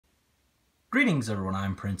Greetings everyone,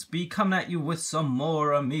 I'm Prince B, coming at you with some more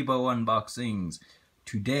Amiibo unboxings.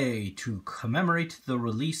 Today, to commemorate the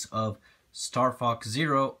release of Starfox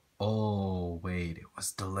Zero... Oh, wait, it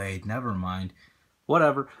was delayed, never mind.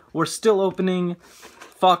 Whatever, we're still opening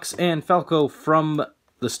Fox and Falco from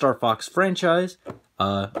the Starfox franchise.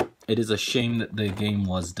 It is a shame that the game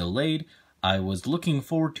was delayed. I was looking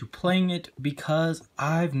forward to playing it because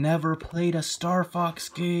I've never played a Star Fox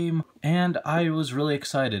game, and I was really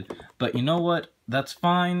excited. But you know what? That's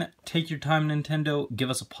fine. Take your time, Nintendo. Give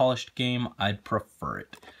us a polished game. I'd prefer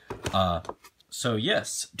it. So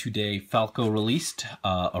yes, today Falco released.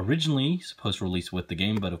 Originally supposed to release with the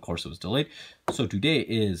game, but of course it was delayed. So today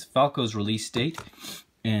is Falco's release date,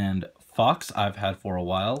 and Fox I've had for a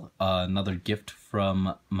while. Another gift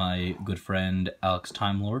from my good friend Alex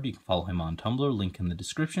Time Lord. You can follow him on Tumblr, link in the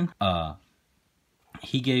description.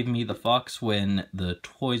 He gave me the Fox when the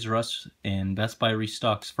Toys R Us and Best Buy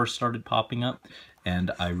restocks first started popping up,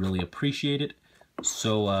 and I really appreciate it.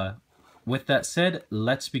 So with that said,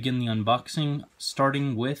 let's begin the unboxing,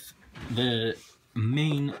 starting with the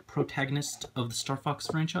main protagonist of the Star Fox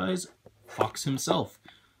franchise, Fox himself.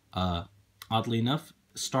 Oddly enough,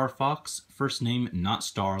 Star Fox, first name not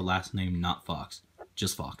Star, last name not Fox,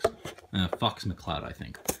 just Fox. Fox McCloud, I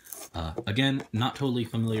think. Again, not totally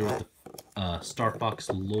familiar with the Star Fox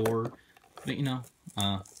lore, but you know,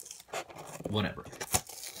 whatever.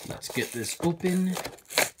 Let's get this open.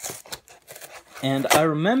 And I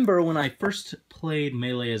remember when I first played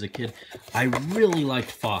Melee as a kid, I really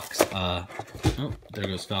liked Fox. Oh, there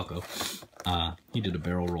goes Falco. He did a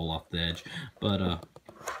barrel roll off the edge, but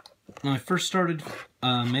when I first started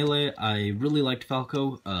Melee, I really liked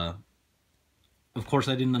Falco. Of course,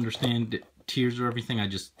 I didn't understand tiers or everything. I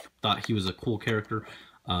just thought he was a cool character.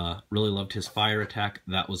 Really loved his fire attack.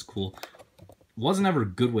 That was cool. Wasn't ever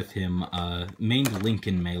good with him. Mained Link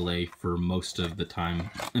in Melee for most of the time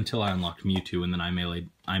until I unlocked Mewtwo, and then I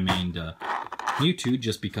mained Mewtwo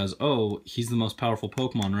just because, oh, he's the most powerful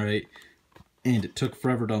Pokemon, right? And it took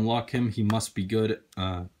forever to unlock him. He must be good.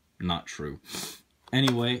 Not true.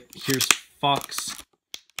 Anyway, here's Fox.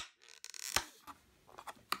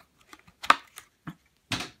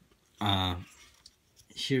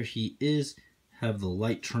 Here he is. Have the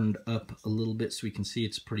light turned up a little bit so we can see.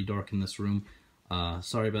 It's pretty dark in this room.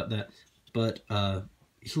 Sorry about that. But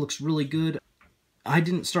he looks really good. I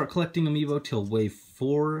didn't start collecting Amiibo till Wave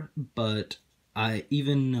 4, but I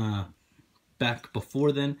even back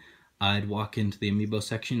before then, I'd walk into the Amiibo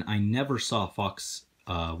section. I never saw Fox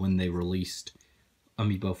when they released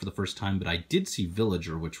Amiibo for the first time, but I did see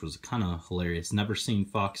Villager, which was kind of hilarious. Never seen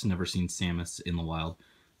Fox, never seen Samus in the wild,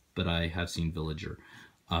 but I have seen Villager.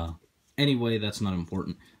 Anyway, that's not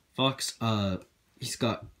important. Fox, he's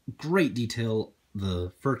got great detail.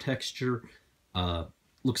 The fur texture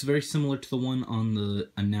looks very similar to the one on the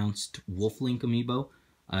announced Wolf Link Amiibo.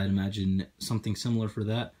 I'd imagine something similar for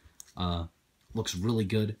that. Looks really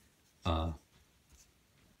good.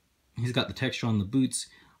 He's got the texture on the boots,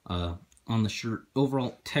 on the shirt.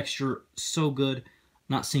 Overall texture, so good.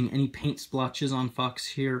 Not seeing any paint splotches on Fox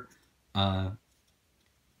here.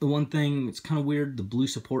 The one thing, it's kind of weird, the blue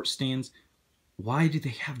support stands. Why do they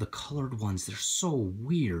have the colored ones? They're so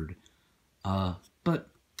weird. But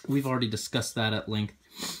we've already discussed that at length.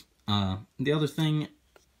 The other thing,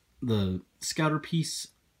 the scouter piece,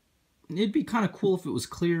 it'd be kind of cool if it was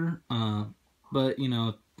clear, but you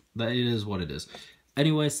know, that it is what it is.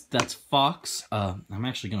 Anyways, that's Fox. I'm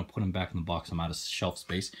actually going to put him back in the box. I'm out of shelf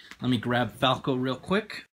space. Let me grab Falco real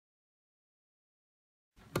quick.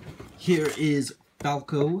 Here is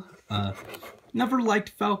Falco. Never liked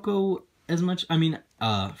Falco as much. I mean,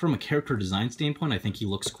 from a character design standpoint, I think he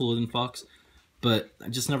looks cooler than Fox, but I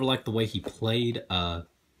just never liked the way he played. I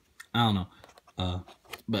don't know.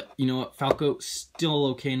 But you know what? Falco, still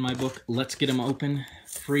okay in my book. Let's get him open,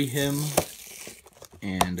 free him,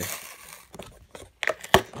 and...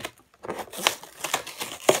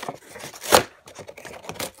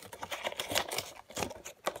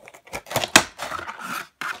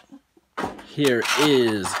 Here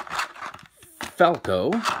is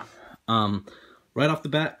Falco. Right off the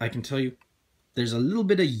bat, I can tell you, there's a little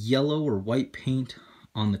bit of yellow or white paint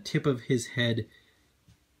on the tip of his head.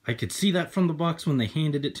 I could see that from the box when they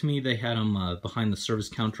handed it to me. They had him behind the service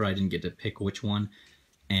counter. I didn't get to pick which one.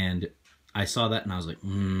 And I saw that and I was like,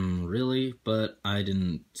 really? But I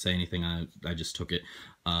didn't say anything. I just took it.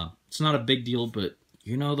 It's not a big deal, but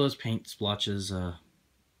you know those paint splotches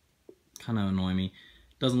kind of annoy me.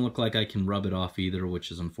 Doesn't look like I can rub it off either,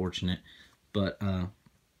 which is unfortunate. But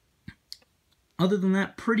other than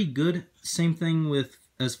that, pretty good. Same thing with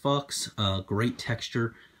as Fox. Great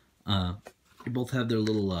texture. They both have their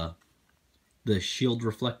little the shield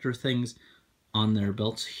reflector things on their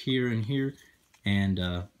belts here and here, and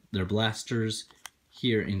their blasters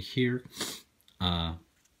here and here.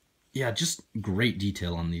 Yeah, just great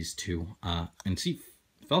detail on these two. And see,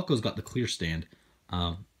 Falco's got the clear stand.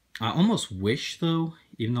 I almost wish, though,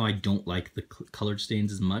 even though I don't like the colored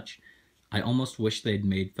stains as much, I almost wish they'd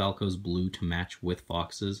made Falco's blue to match with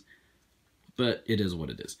Fox's, but it is what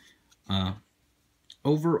it is.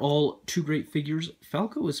 Overall, two great figures.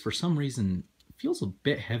 Falco is, for some reason, feels a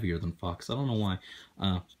bit heavier than Fox. I don't know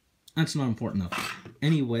why. That's not important, though.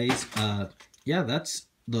 Anyways, yeah, that's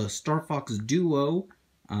the Starfox Duo.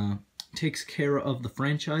 Takes care of the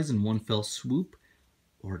franchise in one fell swoop.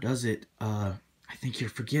 Or does it? I think you're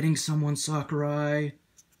forgetting someone, Sakurai.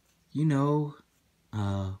 You know,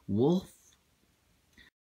 Wolf.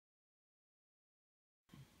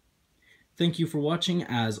 Thank you for watching,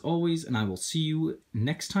 as always, and I will see you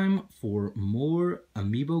next time for more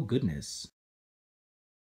Amiibo goodness.